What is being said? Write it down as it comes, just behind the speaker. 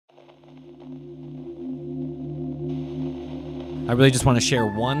I really just want to share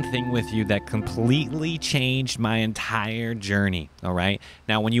one thing with you that completely changed my entire journey, all right?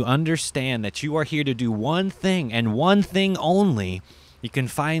 Now, when you understand that you are here to do one thing and one thing only, you can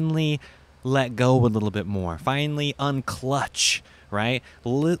finally let go a little bit more, finally unclutch, right?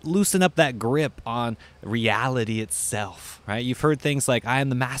 Loosen up that grip on reality itself, right? You've heard things like, I am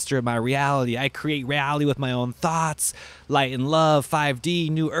the master of my reality. I create reality with my own thoughts, light and love, 5D,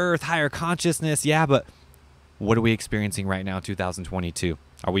 new earth, higher consciousness. Yeah, but what are we experiencing right now, 2022?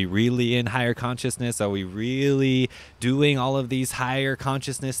 Are we really in higher consciousness? Are we really doing all of these higher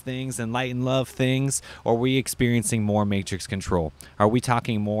consciousness things and light and love things? Or are we experiencing more matrix control? Are we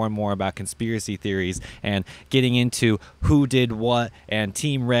talking more and more about conspiracy theories and getting into who did what and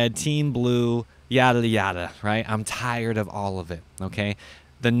team red, team blue, yada, yada, right? I'm tired of all of it, okay?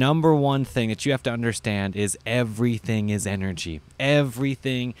 The number one thing that you have to understand is everything is energy.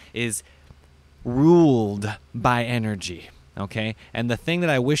 Everything is ruled by energy, okay? And the thing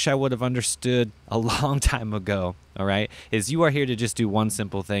that I wish I would have understood a long time ago, all right, is you are here to just do one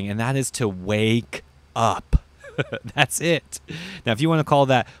simple thing, and that is to wake up. That's it. Now, if you want to call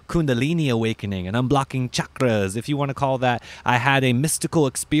that Kundalini awakening and unblocking chakras, if you want to call that I had a mystical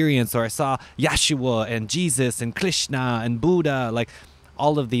experience, or I saw Yeshua and Jesus and Krishna and Buddha, like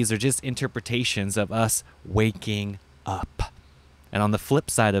all of these are just interpretations of us waking up. And on the flip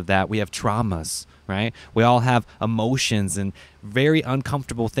side of that, we have traumas, right? We all have emotions and very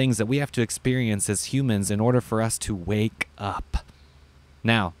uncomfortable things that we have to experience as humans in order for us to wake up.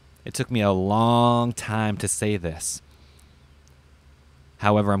 Now, it took me a long time to say this.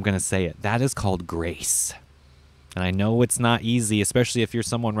 However, I'm going to say it. That is called grace. And I know it's not easy, especially if you're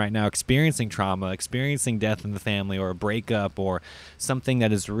someone right now experiencing trauma, experiencing death in the family, or a breakup, or something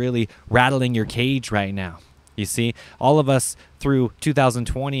that is really rattling your cage right now. You see, all of us through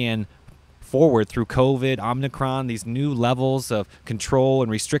 2020 and forward through COVID, Omicron, these new levels of control and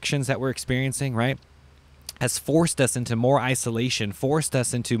restrictions that we're experiencing, right, has forced us into more isolation, forced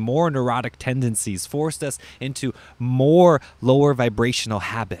us into more neurotic tendencies, forced us into more lower vibrational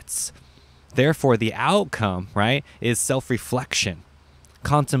habits. Therefore, the outcome, right, is self-reflection,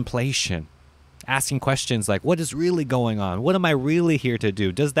 contemplation, asking questions like, what is really going on? What am I really here to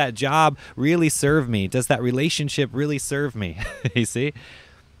do? Does that job really serve me? Does that relationship really serve me? You see?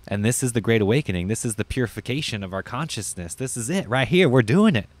 And this is the Great Awakening. This is the purification of our consciousness. This is it right here. We're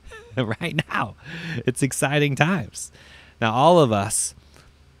doing it right now. It's exciting times. Now, all of us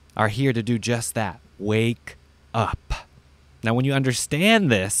are here to do just that. Wake up. Now, when you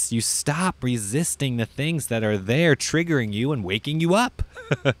understand this, you stop resisting the things that are there triggering you and waking you up.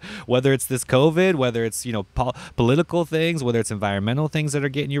 Whether it's this COVID, whether it's, political things, whether it's environmental things that are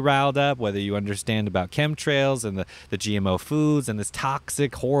getting you riled up, whether you understand about chemtrails and the GMO foods and this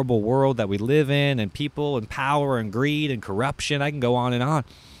toxic, horrible world that we live in, and people and power and greed and corruption. I can go on and on.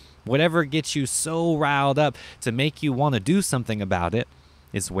 Whatever gets you so riled up to make you want to do something about it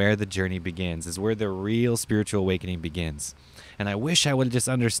is where the journey begins, is where the real spiritual awakening begins. And I wish I would have just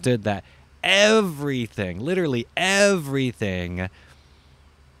understood that everything, literally everything,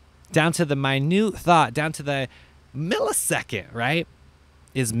 down to the minute thought, down to the millisecond, right,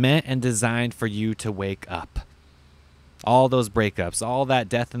 is meant and designed for you to wake up. All those breakups, all that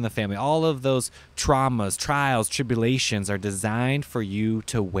death in the family, all of those traumas, trials, tribulations are designed for you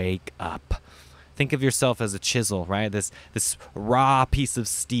to wake up. Think of yourself as a chisel, right? This raw piece of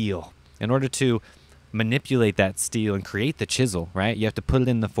steel. In order to manipulate that steel and create the chisel, right, you have to put it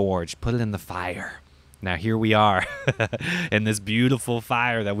in the forge, put it in the fire. Now here we are in this beautiful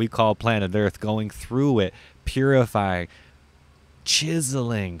fire that we call planet Earth, going through it, purifying,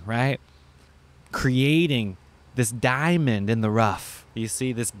 chiseling, right, creating this diamond in the rough. You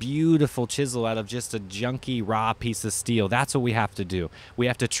see, this beautiful chisel out of just a junky, raw piece of steel. That's what we have to do. We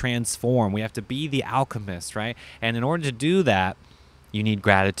have to transform. We have to be the alchemist, right? And in order to do that, you need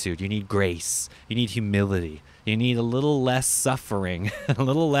gratitude. You need grace. You need humility. You need a little less suffering, a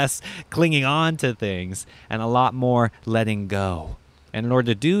little less clinging on to things, and a lot more letting go. And in order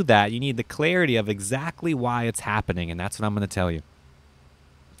to do that, you need the clarity of exactly why it's happening. And that's what I'm going to tell you.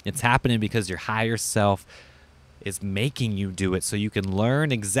 It's happening because your higher self is making you do it so you can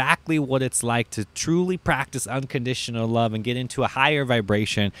learn exactly what it's like to truly practice unconditional love and get into a higher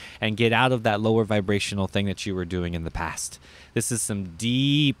vibration and get out of that lower vibrational thing that you were doing in the past. This is some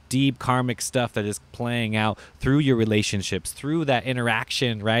deep, deep karmic stuff that is playing out through your relationships, through that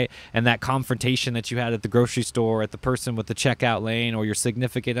interaction, right? And that confrontation that you had at the grocery store, at the person with the checkout lane, or your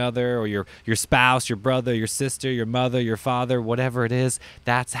significant other, or your spouse, your brother, your sister, your mother, your father, whatever it is.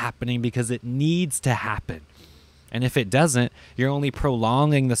 That's happening because it needs to happen. And if it doesn't, you're only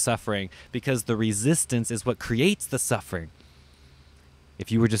prolonging the suffering, because the resistance is what creates the suffering.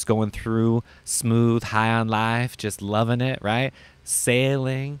 If you were just going through smooth, high on life, just loving it, right?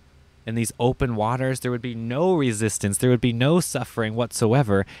 Sailing in these open waters, there would be no resistance. There would be no suffering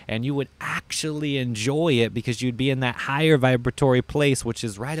whatsoever. And you would actually enjoy it because you'd be in that higher vibratory place, which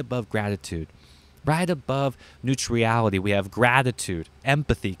is right above gratitude. Right above neutrality, we have gratitude,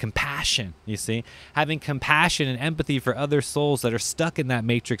 empathy, compassion, you see? Having compassion and empathy for other souls that are stuck in that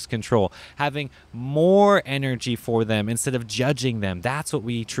matrix control. Having more energy for them instead of judging them. That's what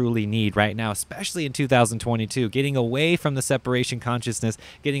we truly need right now, especially in 2022. Getting away from the separation consciousness,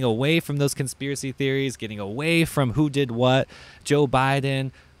 getting away from those conspiracy theories, getting away from who did what, Joe Biden,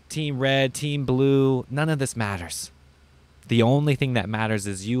 Team Red, Team Blue. None of this matters. The only thing that matters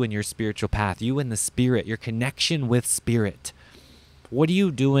is you and your spiritual path, you and the spirit, your connection with spirit. What are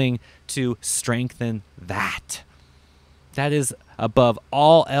you doing to strengthen that? That is above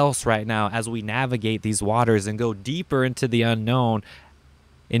all else right now as we navigate these waters and go deeper into the unknown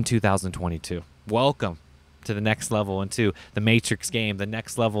in 2022. Welcome to the next level into the Matrix game, the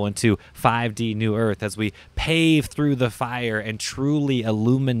next level into 5D New Earth as we pave through the fire and truly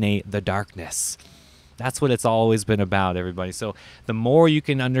illuminate the darkness. That's what it's always been about, everybody. So the more you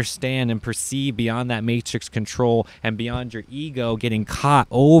can understand and perceive beyond that matrix control and beyond your ego getting caught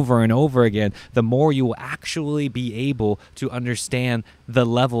over and over again, the more you will actually be able to understand the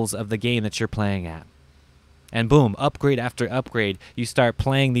levels of the game that you're playing at. And boom, upgrade after upgrade, you start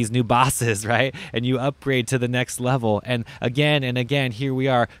playing these new bosses, right? And you upgrade to the next level. And again, here we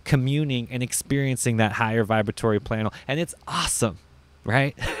are communing and experiencing that higher vibratory plane. And it's awesome.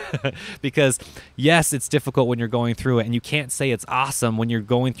 Right? Because yes, it's difficult when you're going through it, and you can't say it's awesome when you're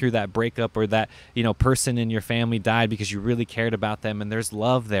going through that breakup or that, person in your family died because you really cared about them and there's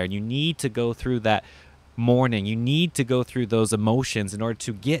love there. And you need to go through that mourning. You need to go through those emotions in order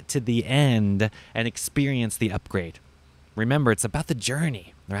to get to the end and experience the upgrade. Remember, it's about the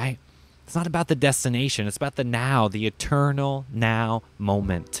journey, right? It's not about the destination. It's about the now, the eternal now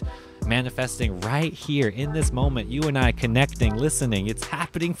moment. Manifesting right here in this moment, you and I connecting, listening. It's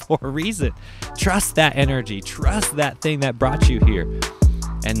happening for a reason. Trust that energy. Trust that thing that brought you here.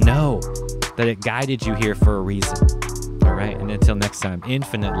 And know that it guided you here for a reason. All right? And until next time,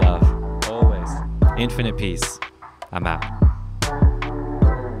 infinite love. Always. Infinite peace. I'm out.